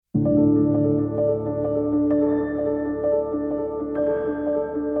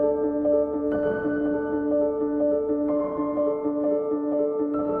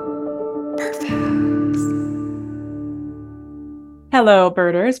Hello,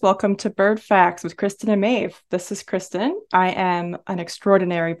 birders. Welcome to Bird Facts with Kristen and Maeve. This is Kristen. I am an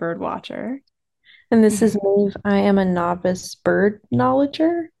extraordinary bird watcher. And this is Maeve. I am a novice bird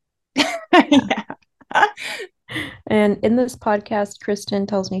knowledger. Yeah. And in this podcast, Kristen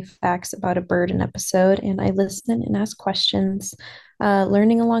tells me facts about a bird an episode, and I listen and ask questions,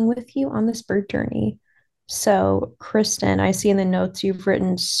 learning along with you on this bird journey. So, Kristen, I see in the notes you've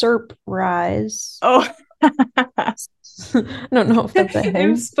written SERP rise. Oh, I don't know if that's a it was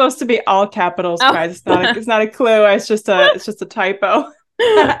hint. supposed to be all capitals, Oh, guys. It's not a clue. It's just a typo.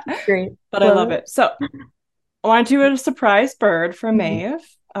 great. But I Love love it. it. So I want to do a surprise bird for Mhm.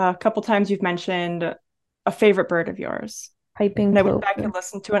 Maeve. A couple times you've mentioned a favorite bird of yours. Piping And I went back and plover.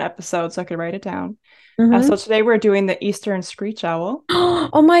 listened to an episode so I could write it down. So Hmm. today we're doing the Eastern Screech Owl.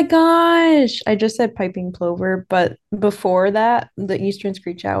 Oh my gosh. I just said piping plover, but before that, the Eastern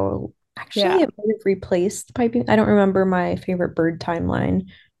Screech Owl actually Yeah. it might have replaced piping. I don't remember my favorite bird timeline,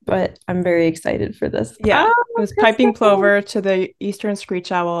 but I'm very excited for this. Yeah, it Oh, was Kristen. piping plover to the eastern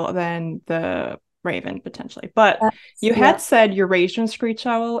screech owl, then the raven potentially. But you Yeah. had said Eurasian screech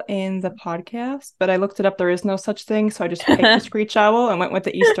owl in the podcast, but I looked it up. There is no such thing, so I just picked the screech owl and went with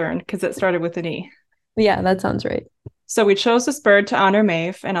the eastern because it started with an E. Yeah, that sounds right. So we chose this bird to honor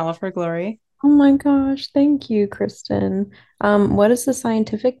Maeve in all of her glory. Oh my gosh, thank you, Kristen. What is the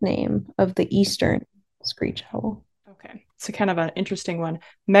scientific name of the Eastern Screech Owl? Okay, so kind of an interesting one.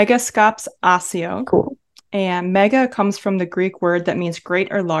 Megascops osceo, Cool. and mega comes from the Greek word that means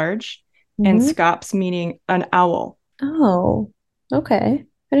great or large, and Hmm. scops meaning an owl. Oh, okay.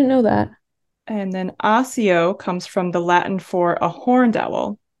 I didn't know that. And then osceo comes from the Latin for a horned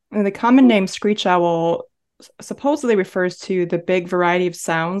owl. And the common name screech owl supposedly refers to the big variety of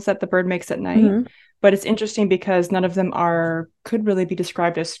sounds that the bird makes at night. Hmm. But it's interesting because none of them could really be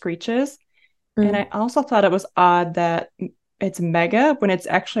described as screeches. And I also thought it was odd that it's mega when it's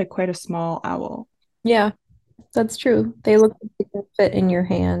actually quite a small owl. Yeah. That's true. They look like they can fit in your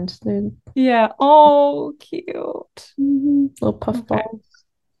hand. They're Yeah. Oh, cute. little puff Okay. balls.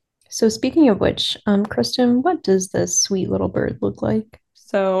 So speaking of which, Kristen, what does this sweet little bird look like?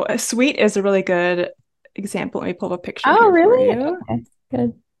 So, sweet is a really good example. Let me pull up a picture Oh, here for really? you. Okay,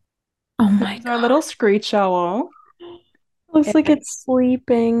 good. Oh This my is our God. little screech owl. Looks like And it's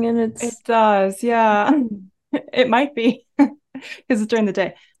sleeping and it it's does, yeah. It might be because it's during the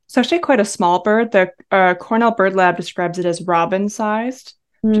day. It's actually quite a small bird. The Cornell Bird Lab describes it as robin-sized,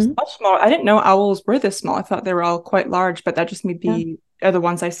 which is mm, much smaller. I didn't know owls were this small. I thought they were all quite large, but that just may yeah. be are the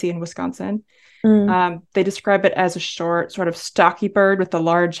ones I see in Wisconsin. Mm, They describe it as a short, sort of stocky bird with a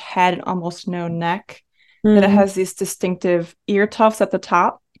large head and almost no neck. That it mm. has these distinctive ear tufts at the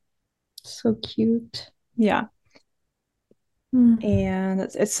top. So cute. Yeah. Mm, And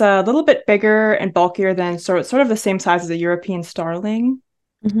it's a little bit bigger and bulkier than so it's sort of the same size as a European starling.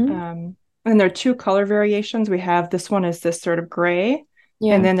 hmm. And there are two color variations. We have this one is this sort of gray, and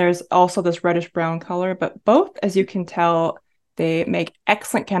Yeah. then there's also this reddish brown color. But both, as you can tell, they make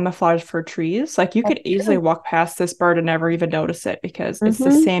excellent camouflage for trees. Like you That's could easily true. walk past this bird and never even notice it because it's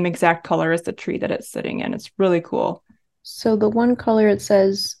the Hmm. same exact color as the tree that it's sitting in. It's really cool. So the one color it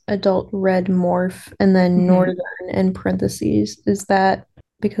says adult red morph and then Mhm. northern in parentheses. Is that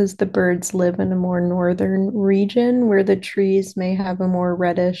because the birds live in a more northern region where the trees may have a more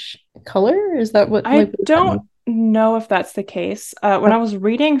reddish color? Is that I what does that don't mean? know if that's the case. When Oh, I was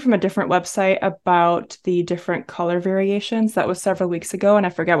reading from a different website about the different color variations, that was several weeks ago, and I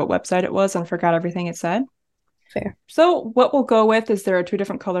forgot what website it was and forgot everything it said. fair. So, what we'll go with is there are two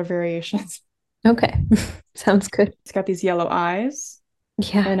different color variations. Okay. Sounds good. It's got these yellow eyes,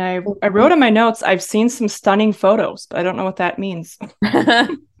 Yeah. and I wrote in my notes, I've seen some stunning photos, but I don't know what that means.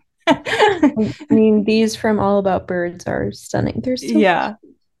 I mean, these from All About Birds are stunning. They're so Yeah,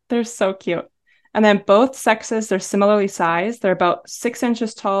 they're so cute. And then both sexes, they're similarly sized. They're about 6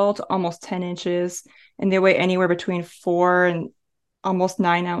 inches tall to almost 10 inches, and they weigh anywhere between 4 and almost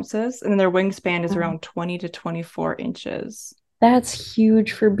 9 ounces. And then their wingspan is cute. around 20 to 24 inches. That's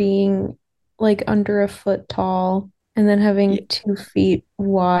huge for being like under a foot tall and then Yeah, having 2 feet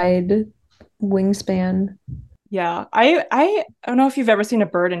wide wingspan. I don't know if you've ever seen a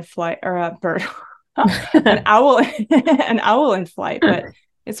bird in flight or a bird, an owl, an owl in flight, but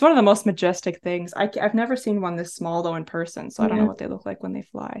it's one of the most majestic things. I've never seen one this small though in person, so I don't know Yeah. what they look like when they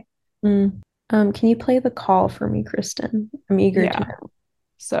fly. Mm. Can you play the call for me, Kristen? I'm eager to Yeah.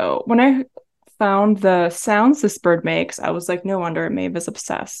 So when I found the sounds this bird makes, I was like, no wonder Maeve is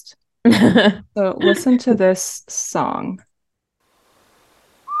obsessed. know. So listen to this song.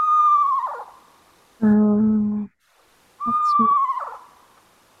 Um, let's see.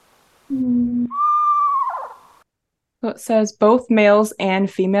 Mm. So it says both males and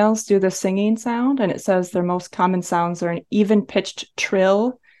females do the singing sound, and it says their most common sounds are an even-pitched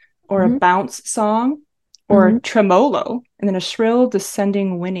trill or a Hmm. bounce song or a Hmm. tremolo, and then a shrill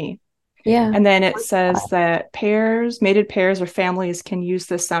descending whinny. Yeah. And then it says that mated pairs or families can use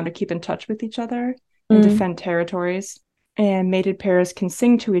this sound to keep in touch with each other and Mm. defend territories. And mated pairs can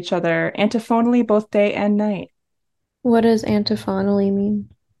sing to each other antiphonally both day and night. What does antiphonally mean?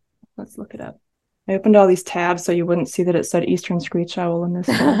 Let's look it up. I opened all these tabs so you wouldn't see that it said Eastern Screech Owl in this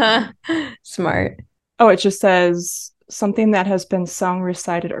book. Smart. Oh, it just says something that has been sung,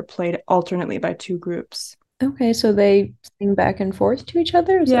 recited, or played alternately by two groups. Okay, so they sing back and forth to each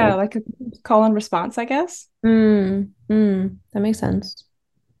other? Is that Yeah, what? like a call and response, I guess. That makes sense.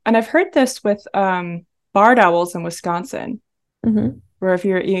 And I've heard this with barred owls in Wisconsin, Hmm. where if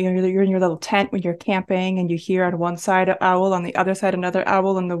you're in your little tent when you're camping and you hear on one side an owl, on the other side another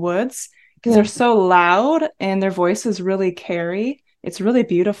owl in the woods, because they're Yeah. so loud and their voices really carry. It's really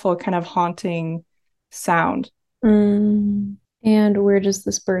beautiful, kind of haunting sound. And where does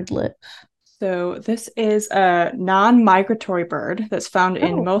this bird live? So this is a non-migratory bird that's found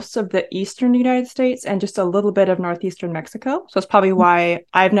in Oh. most of the eastern United States and just a little bit of northeastern Mexico. So it's probably why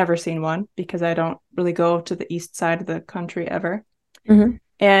I've never seen one because I don't really go to the east side of the country ever. Hmm.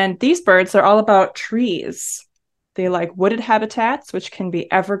 And these birds are all about trees. They like wooded habitats, which can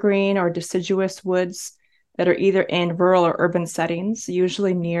be evergreen or deciduous woods that are either in rural or urban settings,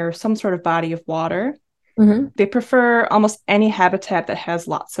 usually near some sort of body of water. Hmm. They prefer almost any habitat that has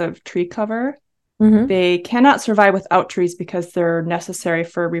lots of tree cover. Hmm. They cannot survive without trees because they're necessary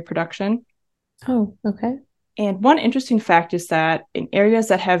for reproduction. Oh, okay. And one interesting fact is that in areas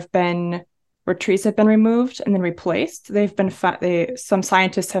that have been where trees have been removed and then replaced, some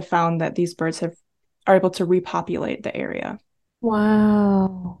scientists have found that these birds are able to repopulate the area.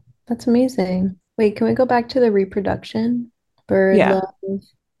 Wow. That's amazing. Wait, can we go back to the reproduction? Bird Yeah, love.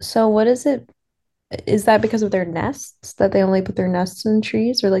 So what is it? Is that because of their nests that they only put their nests in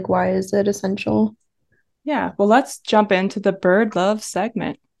trees, or like why is it essential? yeah. Well, let's jump into the bird love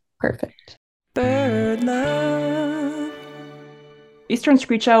segment. Perfect. Bird love. Eastern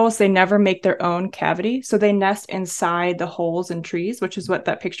screech owls, they never make their own cavity, so they nest inside the holes in trees, which is what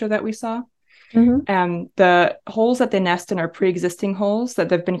that picture that we saw. Hmm. The holes that they nest in are pre-existing holes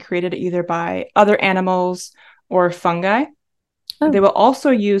that have been created either by other animals or fungi. They Oh. will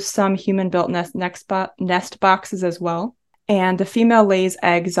also use some human-built nest boxes as well. And the female lays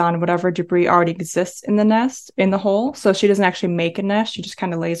eggs on whatever debris already exists in the nest, in the hole. So she doesn't actually make a nest. She just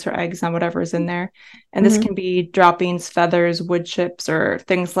kind of lays her eggs on whatever is in there. And this Hmm. can be droppings, feathers, wood chips, or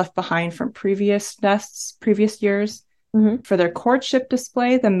things left behind from previous nests, previous years. Hmm. For their courtship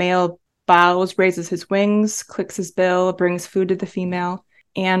display, the male bows, raises his wings, clicks his bill, brings food to the female.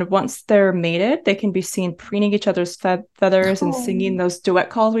 And once they're mated, they can be seen preening each other's feathers and Oh. singing those duet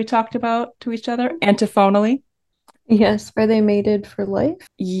calls we talked about to each other antiphonally. Yes. Are they mated for life?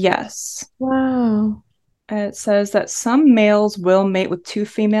 Yes. Wow. It says that some males will mate with two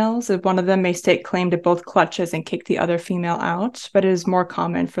females if one of them may stake claim to both clutches and kick the other female out, but it is more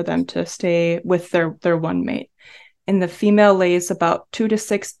common for them to stay with their one mate. And the female lays about 2 to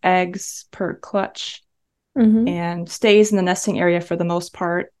 6 eggs per clutch Hmm. and stays in the nesting area for the most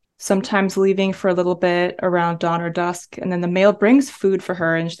part, sometimes leaving for a little bit around dawn or dusk. And then the male brings food for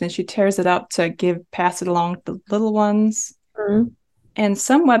her and then she tears it up to pass it along to the little ones. Hmm. And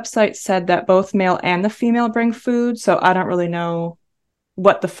some websites said that both male and the female bring food, so I don't really know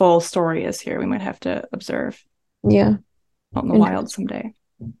what the full story is here. We might have to observe Yeah. out in the wild Interesting. someday.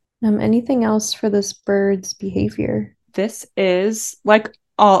 Anything else for this bird's behavior? This is, like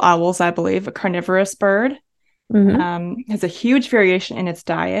all owls, I believe, a carnivorous bird. Hmm. Has a huge variation in its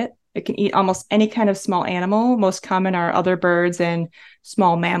diet. It can eat almost any kind of small animal. Most common are other birds and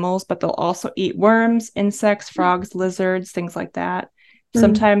small mammals, but they'll also eat worms, insects, frogs, lizards, things like that. Mm.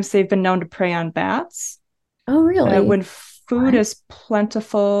 Sometimes they've been known to prey on bats. Oh, really? When food What? is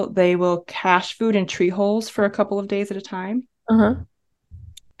plentiful, they will cache food in tree holes for a couple of days at a time. Uh-huh.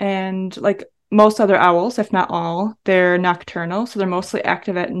 And like most other owls, if not all, they're nocturnal, so they're mostly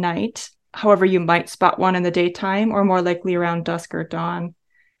active at night. However, you might spot one in the daytime or more likely around dusk or dawn.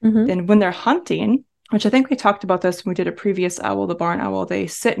 Hmm. Then when they're hunting, which I think we talked about this when we did a previous owl, the barn owl, they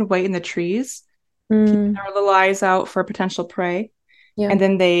sit and wait in the trees, keeping Mm. their little eyes out for potential prey. Yeah. And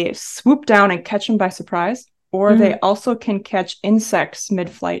then they swoop down and catch them by surprise, or they Hmm. also can catch insects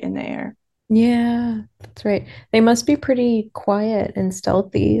mid-flight in the air. Yeah, that's right. They must be pretty quiet and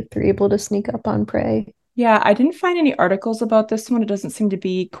stealthy if they're able to sneak up on prey. Yeah, I didn't find any articles about this one. It doesn't seem to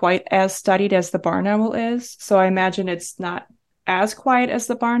be quite as studied as the barn owl is, so I imagine it's not as quiet as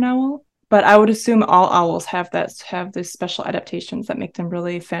the barn owl. But I would assume all owls have these special adaptations that make them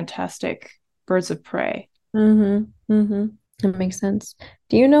really fantastic birds of prey. Mm-hmm. Mm-hmm. That makes sense.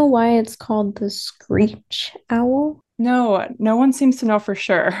 Do you know why it's called the Screech Owl? No, no one seems to know for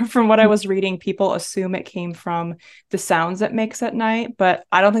sure. From what I was reading, people assume it came from the sounds it makes at night, but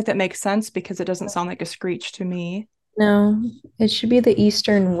I don't think that makes sense because it doesn't sound like a screech to me. No, it should be the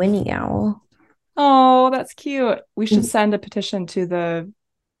Eastern Winnie Owl. Oh, that's cute. We should Mm, send a petition to the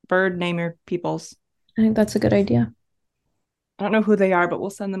bird namer peoples. I think that's a good idea. I don't know who they are, but we'll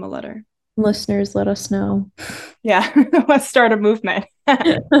send them a letter. Listeners, let us know. Yeah, let's start a movement.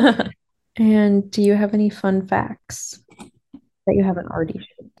 And do you have any fun facts that you haven't already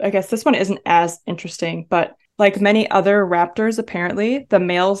shared? I guess this one isn't as interesting, but like many other raptors, apparently, the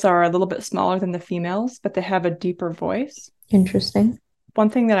males are a little bit smaller than the females, but they have a deeper voice. Interesting. One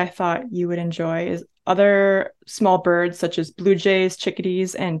thing that I thought you would enjoy is other small birds such as blue jays,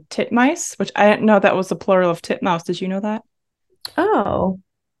 chickadees, and titmice, which I didn't know that was the plural of titmouse. Did you know that? Oh,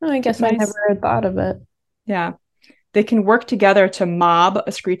 I guess I Titmice? never thought of it. Yeah. They can work together to mob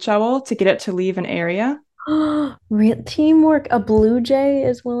a screech owl to get it to leave an area. Real teamwork. A blue jay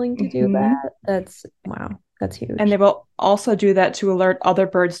is willing to do Hmm. that. That's wow. That's And they huge. will also do that to alert other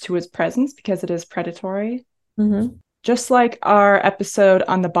birds to its presence because it is predatory. Hmm. Just like our episode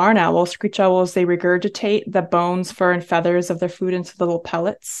on the barn owl, screech owls, they regurgitate the bones, fur, and feathers of their food into little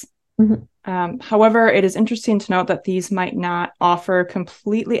pellets. Hmm. However, it is interesting to note that these might not offer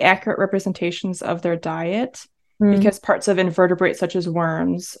completely accurate representations of their diet Mm. because parts of invertebrates, such as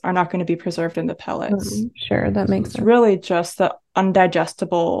worms, are not going to be preserved in the pellets. Sure, that So makes it's sense. really just the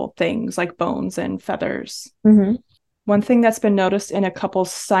undigestible things like bones and feathers. Hmm. One thing that's been noticed in a couple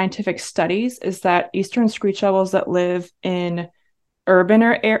scientific studies is that eastern screech owls that live in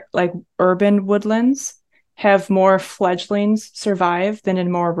urban woodlands have more fledglings survive than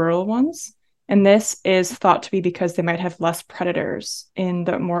in more rural ones. And this is thought to be because they might have less predators in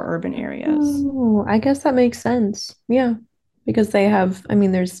the more urban areas. Oh, I guess that makes sense. Yeah, because they have, I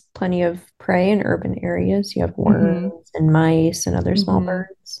mean, there's plenty of prey in urban areas. You have Mm-hmm. worms and mice and other small Mm-hmm.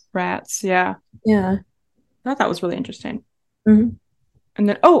 birds. Rats, yeah. Yeah. I thought that was really interesting. Hmm. And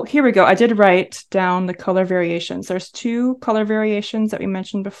then, oh, here we go. I did write down the color variations. There's two color variations that we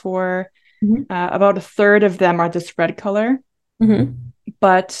mentioned before. Hmm. About a third of them are this red color, Hmm.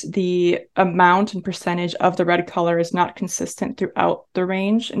 but the amount and percentage of the red color is not consistent throughout the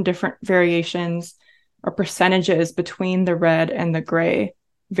range, and different variations or percentages between the red and the gray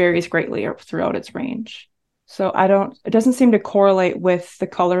varies greatly throughout its range. So it doesn't seem to correlate with the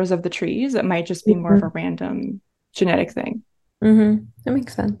colors of the trees. It might just be more of a Hmm. random genetic thing. That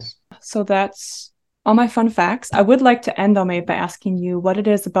makes sense. So that's all my fun facts. I would like to end though, maybe by asking you what it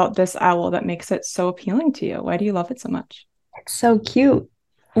is about this owl that makes it so appealing to you. Why do you love it so much? It's so cute.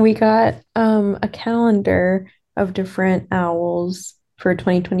 We got a calendar of different owls for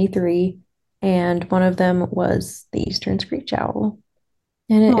 2023, and one of them was the Eastern Screech Owl.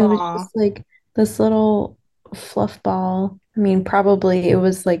 And it was Aw. just like this little fluff ball. I mean, probably it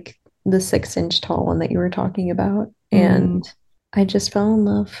was like the 6 inch tall one that you were talking about. Mm. And I just fell in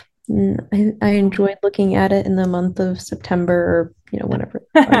love. And I enjoyed looking at it in the month of September or, whenever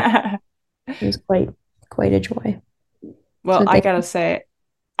it was. It was quite a joy. Well, So I thank gotta say,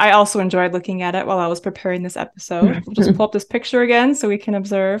 I also enjoyed looking at it while I was preparing this episode. We'll just you. pull up this picture again so we can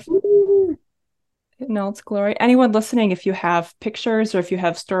observe it in all its glory. Anyone listening, if you have pictures or if you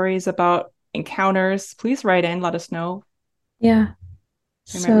have stories about encounters, please write in, let us know. Yeah,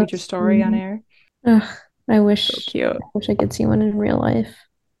 We might so read your story on sweet. air. Ugh, I So wish cute. I wish I could see one in real life.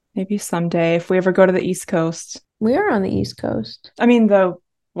 Maybe someday if we ever go to the East Coast. We are on the East Coast. I mean, the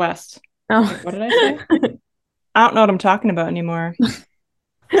West. Oh. Wait, what did I say? I don't know what I'm talking about anymore.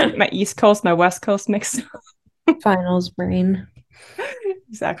 My East Coast, my West Coast mixed. Finals brain.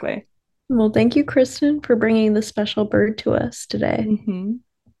 Exactly. Well, thank you, Kristen, for bringing this special bird to us today. Hmm.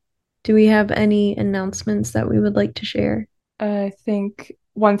 Do we have any announcements that we would like to share? I think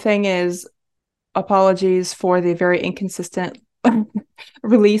one thing is apologies for the very inconsistent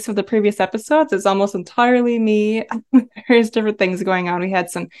release of the previous episodes. It's almost entirely me. There's different things going on. We had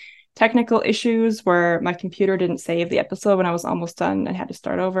some technical issues where my computer didn't save the episode when I was almost done and had to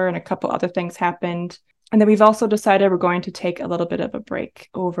start over, and a couple other things happened. And then we've also decided we're going to take a little bit of a break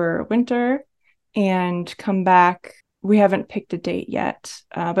over winter and come back. We haven't picked a date yet,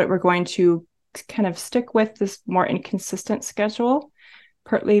 but we're going to kind of stick with this more inconsistent schedule,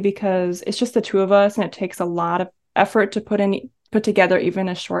 partly because it's just the two of us and it takes a lot of effort to put together even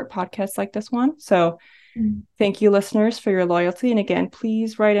a short podcast like this one. So Mm. thank you, listeners, for your loyalty. And again,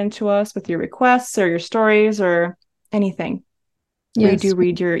 please write into us with your requests or your stories or anything. We Yes, do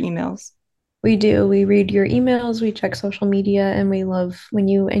read your emails. We do. We read your emails, we check social media, and we love when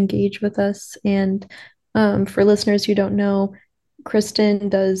you engage with us. And for listeners who don't know, Kristen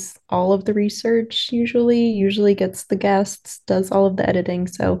does all of the research usually gets the guests, does all of the editing.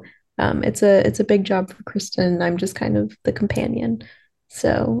 So it's a big job for Kristen. I'm just kind of the companion.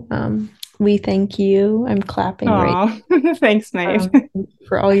 So we thank you. I'm clapping right Oh, thanks, Maeve.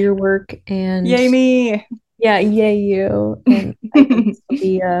 for all your work and Yay me. yeah, yay you. And I think this will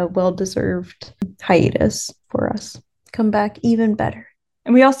be a well-deserved hiatus for us. Come back even better.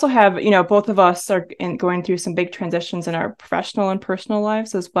 And we also have, both of us are going through some big transitions in our professional and personal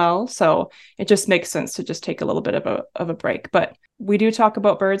lives as well. So it just makes sense to just take a little bit of a break. But we do talk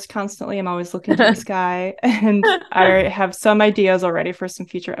about birds constantly. I'm always looking to the sky, and I have some ideas already for some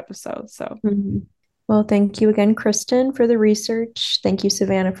future episodes. So Mhm. Well, thank you again, Kristen, for the research. Thank you,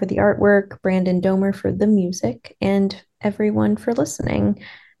 Savannah, for the artwork, Brandon Domer for the music, and everyone for listening.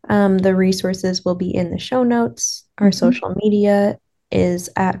 The resources will be in the show notes. Our mhm. social media is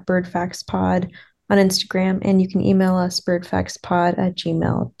at birdfactspod on Instagram, and you can email us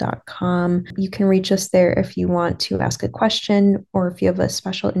birdfactspod@gmail.com. You can reach us there if you want to ask a question or if you have a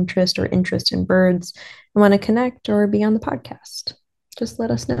special interest or interest in birds and want to connect or be on the podcast. Just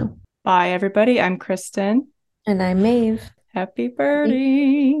let us know. Bye, everybody. I'm Kristen. And I'm Maeve. Happy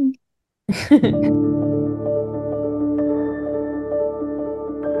birding.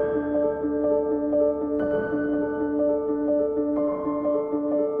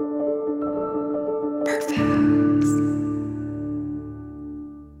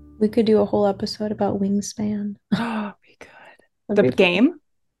 We could do a whole episode about wingspan. Oh, we could. That'd The be fun. game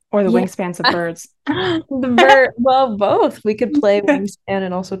or the Yeah. wingspans of birds? The bird, well, both. We could play wingspan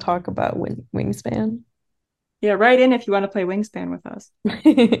and also talk about wingspan. Yeah, write in if you want to play wingspan with us.